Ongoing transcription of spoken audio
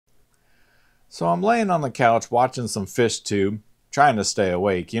So I'm laying on the couch watching some fish tube, trying to stay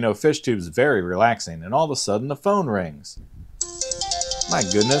awake. You know, fish tube's very relaxing, and all of a sudden the phone rings. My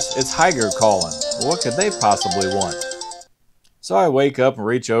goodness, it's Hygger calling. What could they possibly want? So I wake up and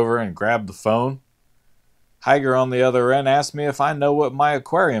reach over and grab the phone. Hygger on the other end asks me if I know what my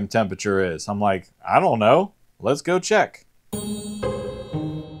aquarium temperature is. I'm like, I don't know. Let's go check.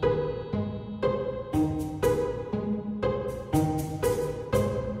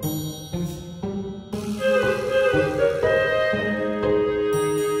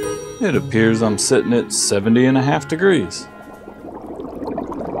 It appears I'm sitting at 70.5 degrees.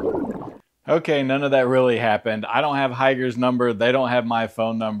 Okay, none of that really happened. I don't have Hygger's number, they don't have my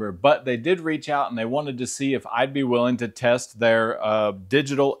phone number, but they did reach out and they wanted to see if I'd be willing to test their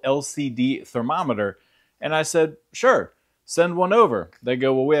digital LCD thermometer. And I said, sure, send one over. They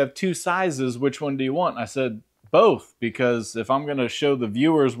go, well, we have two sizes, which one do you want? And I said, both, because if I'm gonna show the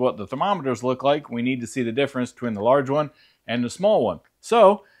viewers what the thermometers look like, we need to see the difference between the large one and the small one.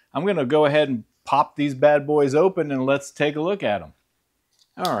 So I'm gonna go ahead and pop these bad boys open and let's take a look at them.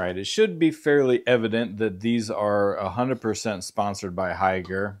 All right, it should be fairly evident that these are 100% sponsored by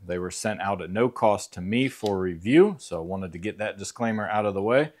Hygger. They were sent out at no cost to me for review, so I wanted to get that disclaimer out of the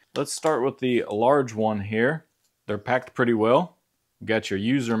way. Let's start with the large one here. They're packed pretty well. You got your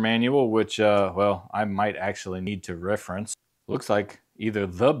user manual, which, well, I might actually need to reference. Looks like either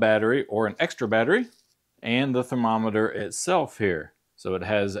the battery or an extra battery, and the thermometer itself here. So it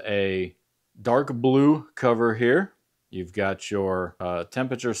has a dark blue cover here. You've got your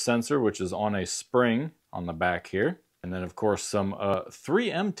temperature sensor, which is on a spring on the back here. And then, of course, some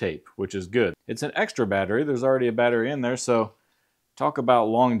 3M tape, which is good. It's an extra battery. There's already a battery in there. So talk about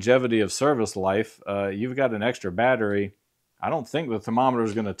longevity of service life. You've got an extra battery. I don't think the thermometer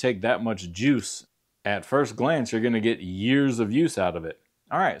is going to take that much juice. At first glance, you're going to get years of use out of it.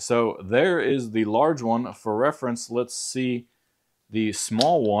 All right, so there is the large one. For reference, let's see. The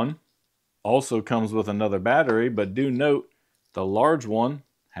small one also comes with another battery, but do note the large one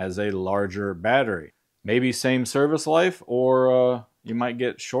has a larger battery. Maybe same service life, or you might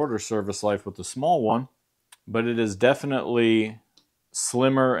get shorter service life with the small one, but it is definitely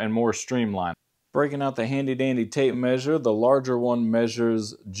slimmer and more streamlined. Breaking out the handy dandy tape measure, the larger one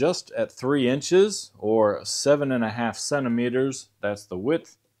measures just at 3 inches or 7.5 centimeters. That's the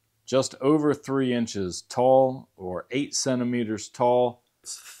width. Just over 3 inches tall or 8 centimeters tall.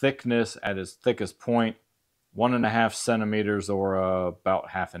 Its thickness at its thickest point, 1.5 centimeters or about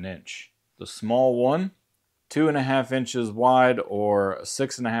 1/2 inch. The small one, 2.5 inches wide or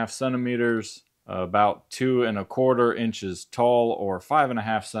 6.5 centimeters, about 2.25 inches tall or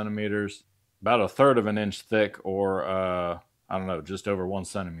 5.5 centimeters, about 1/3 of an inch thick or I don't know, just over 1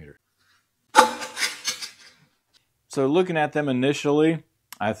 centimeter. So looking at them initially,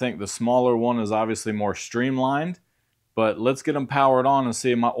 I think the smaller one is obviously more streamlined, but let's get them powered on and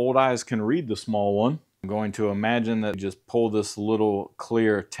see if my old eyes can read the small one. I'm going to imagine that you just pull this little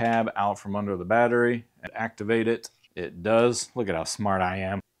clear tab out from under the battery and activate it. It does. Look at how smart I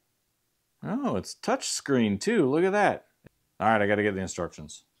am. Oh, it's touch screen too. Look at that. All right, I got to get the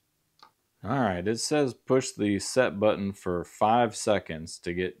instructions. All right, it says push the set button for 5 seconds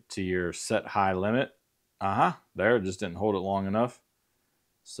to get to your set high limit. There, just didn't hold it long enough.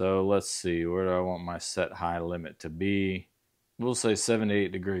 So let's see, where do I want my set high limit to be? We'll say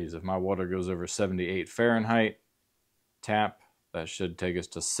 78 degrees. If my water goes over 78 Fahrenheit, tap, that should take us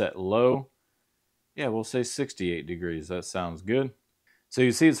to set low. Yeah, we'll say 68 degrees. That sounds good. So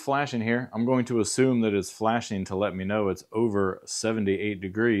you see it's flashing here. I'm going to assume that it's flashing to let me know it's over 78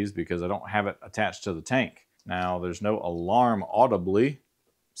 degrees because I don't have it attached to the tank. Now, there's no alarm audibly,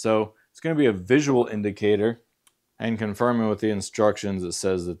 so it's going to be a visual indicator. And confirming with the instructions, it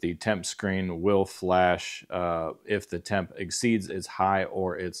says that the temp screen will flash if the temp exceeds its high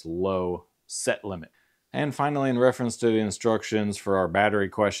or its low set limit. And finally, in reference to the instructions for our battery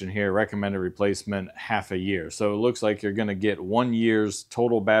question here, recommended replacement 1/2 year. So it looks like you're going to get 1 year's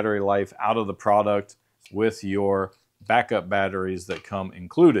total battery life out of the product with your backup batteries that come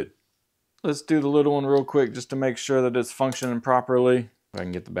included. Let's do the little one real quick just to make sure that it's functioning properly. If I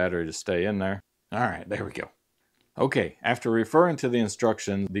can get the battery to stay in there. All right, there we go. Okay, after referring to the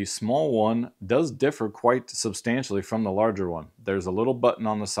instructions, the small one does differ quite substantially from the larger one. There's a little button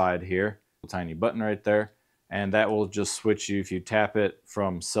on the side here, a tiny button right there, and that will just switch you if you tap it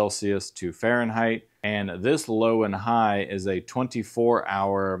from Celsius to Fahrenheit. And this low and high is a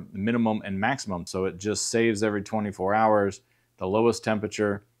 24-hour minimum and maximum, so it just saves every 24 hours the lowest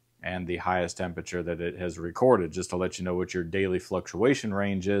temperature and the highest temperature that it has recorded, just to let you know what your daily fluctuation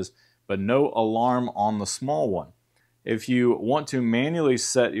range is, but no alarm on the small one. If you want to manually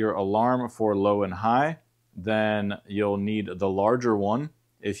set your alarm for low and high, then you'll need the larger one.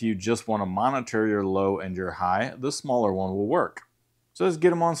 If you just want to monitor your low and your high, the smaller one will work. So let's get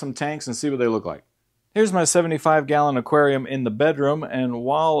them on some tanks and see what they look like. Here's my 75-gallon aquarium in the bedroom, and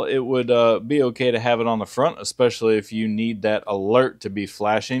while it would be okay to have it on the front, especially if you need that alert to be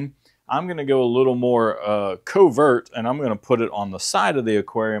flashing, I'm going to go a little more covert, and I'm going to put it on the side of the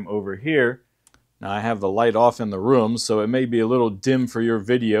aquarium over here. Now I have the light off in the room, so it may be a little dim for your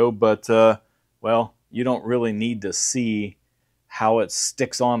video, but well, you don't really need to see how it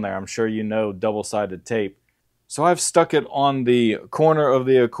sticks on there. I'm sure you know double-sided tape. So I've stuck it on the corner of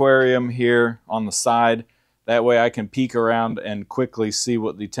the aquarium here on the side. That way I can peek around and quickly see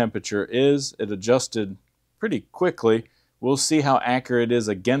what the temperature is. It adjusted pretty quickly. We'll see how accurate it is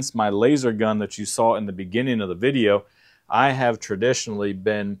against my laser gun that you saw in the beginning of the video. I have traditionally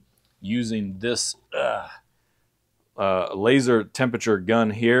been using this laser temperature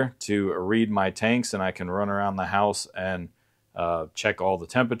gun here to read my tanks, and I can run around the house and check all the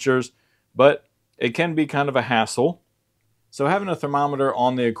temperatures. But it can be kind of a hassle. So having a thermometer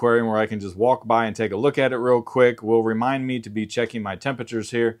on the aquarium where I can just walk by and take a look at it real quick will remind me to be checking my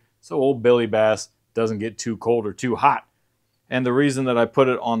temperatures here so old Billy Bass doesn't get too cold or too hot. And the reason that I put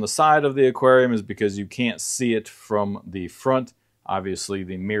it on the side of the aquarium is because you can't see it from the front. Obviously,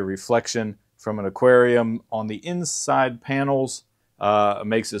 the mirror reflection from an aquarium on the inside panels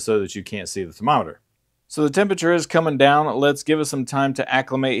makes it so that you can't see the thermometer. So the temperature is coming down. Let's give it some time to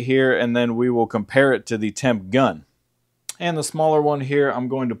acclimate here, and then we will compare it to the temp gun. And the smaller one here I'm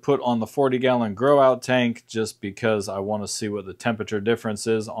going to put on the 40-gallon grow-out tank just because I want to see what the temperature difference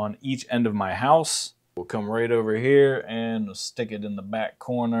is on each end of my house. We'll come right over here and stick it in the back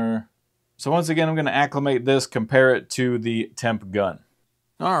corner. So once again, I'm going to acclimate this, compare it to the temp gun.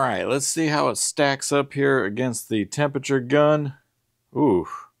 All right, let's see how it stacks up here against the temperature gun. Ooh.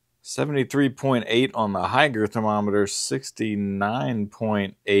 73.8 on the Hygger thermometer,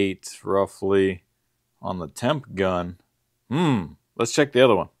 69.8 roughly on the temp gun. Let's check the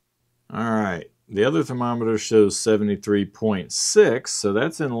other one. All right, the other thermometer shows 73.6, so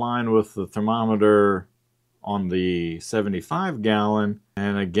that's in line with the thermometer on the 75-gallon.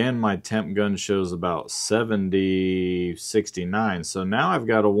 And again, my temp gun shows about 70, 69. So now I've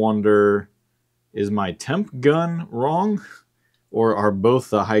got to wonder, is my temp gun wrong? Or are both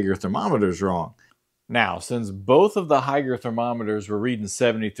the Hygger thermometers wrong? Now, since both of the Hygger thermometers were reading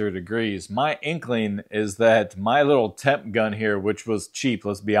 73 degrees, my inkling is that my little temp gun here, which was cheap,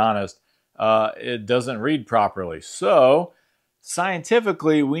 let's be honest, it doesn't read properly. So,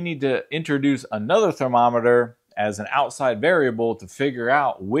 scientifically, we need to introduce another thermometer as an outside variable to figure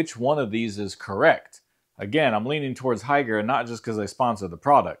out which one of these is correct. Again, I'm leaning towards Hygger, and not just because they sponsor the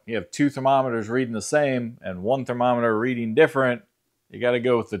product. You have two thermometers reading the same and one thermometer reading different. You got to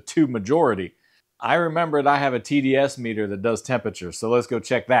go with the two majority. I remembered I have a TDS meter that does temperature, so let's go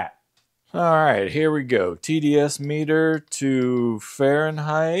check that. All right, here we go. TDS meter to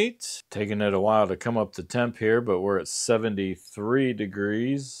Fahrenheit. Taking it a while to come up to temp here, but we're at 73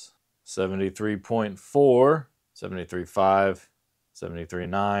 degrees. 73.4, 73.5,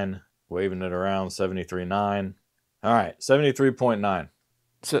 73.9. Waving it around, 73.9. All right, 73.9.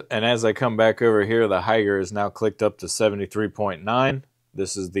 So, and as I come back over here, the Hygger is now clicked up to 73.9.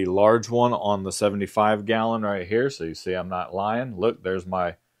 This is the large one on the 75-gallon right here. So you see I'm not lying. Look, there's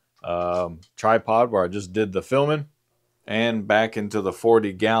my tripod where I just did the filming. And back into the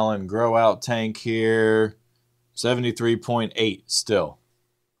 40-gallon grow-out tank here, 73.8 still.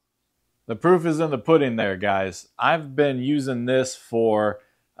 The proof is in the pudding there, guys. I've been using this for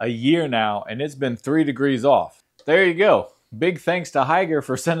a year now, and it's been 3 degrees off. There you go. Big thanks to Hygger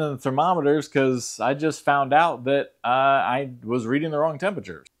for sending the thermometers, because I just found out that I was reading the wrong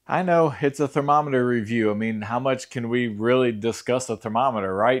temperatures. I know it's a thermometer review. I mean, how much can we really discuss a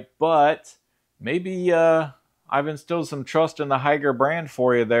thermometer, right? But maybe I've instilled some trust in the Hygger brand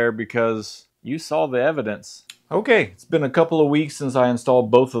for you there, because you saw the evidence. Okay, it's been a couple of weeks since I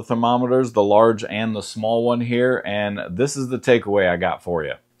installed both the thermometers, the large and the small one here, and this is the takeaway I got for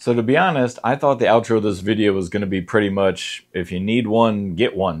you. So to be honest, I thought the outro of this video was going to be pretty much, if you need one,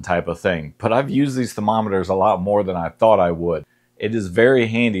 get one type of thing. But I've used these thermometers a lot more than I thought I would. It is very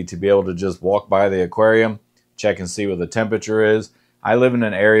handy to be able to just walk by the aquarium, check and see what the temperature is. I live in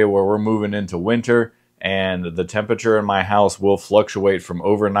an area where we're moving into winter, and the temperature in my house will fluctuate from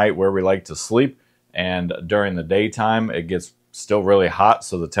overnight where we like to sleep, and during the daytime it gets still really hot,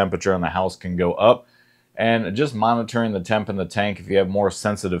 so the temperature in the house can go up. And just monitoring the temp in the tank if you have more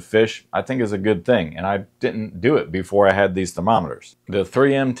sensitive fish, I think is a good thing. And I didn't do it before I had these thermometers. The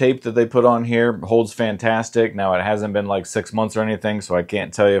 3M tape that they put on here holds fantastic. Now it hasn't been like 6 months or anything, so I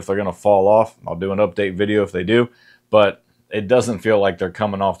can't tell you if they're gonna fall off. I'll do an update video if they do, but it doesn't feel like they're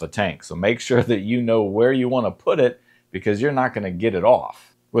coming off the tank. So make sure that you know where you wanna put it, because you're not gonna get it off.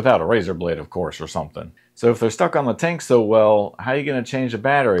 Without a razor blade, of course, or something. So if they're stuck on the tank so well, how are you going to change the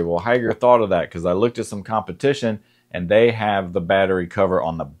battery? Well, Hygger thought of that, because I looked at some competition and they have the battery cover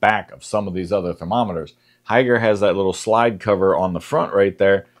on the back of some of these other thermometers. Hygger has that little slide cover on the front right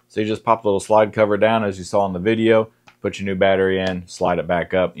there. So you just pop the little slide cover down as you saw in the video, put your new battery in, slide it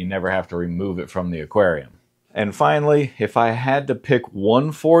back up. You never have to remove it from the aquarium. And finally, if I had to pick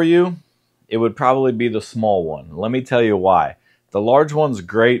one for you, it would probably be the small one. Let me tell you why. The large one's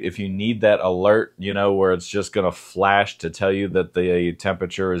great if you need that alert, you know, where it's just going to flash to tell you that the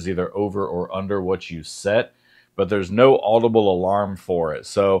temperature is either over or under what you set, but there's no audible alarm for it.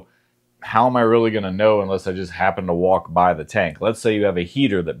 So how am I really going to know unless I just happen to walk by the tank? Let's say you have a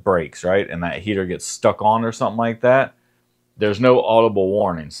heater that breaks, right? And that heater gets stuck on or something like that. There's no audible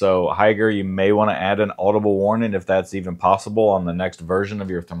warning. So Hygger, you may want to add an audible warning if that's even possible on the next version of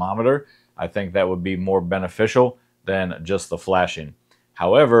your thermometer. I think that would be more beneficial than just the flashing.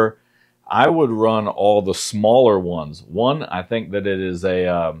 However, I would run all the smaller ones. One, I think that it is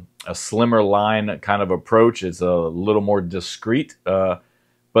a slimmer line kind of approach. It's a little more discreet.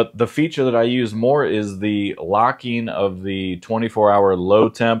 But the feature that I use more is the locking of the 24-hour low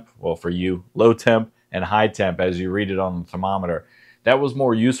temp, well for you, low temp and high temp as you read it on the thermometer. That was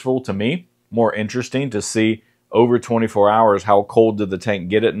more useful to me, more interesting to see over 24 hours how cold did the tank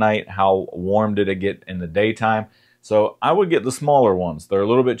get at night, how warm did it get in the daytime. So I would get the smaller ones. They're a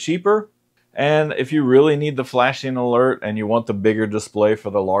little bit cheaper. And if you really need the flashing alert and you want the bigger display for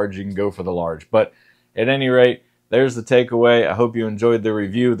the large, you can go for the large. But at any rate, there's the takeaway. I hope you enjoyed the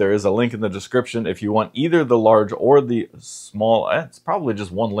review. There is a link in the description if you want either the large or the small. It's probably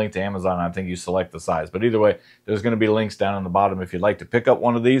just one link to Amazon. I think you select the size. But either way, there's going to be links down on the bottom if you'd like to pick up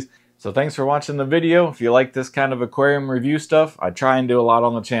one of these. So thanks for watching the video. If you like this kind of aquarium review stuff, I try and do a lot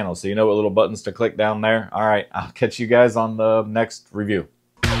on the channel, so you know what little buttons to click down there. All right, I'll catch you guys on the next review.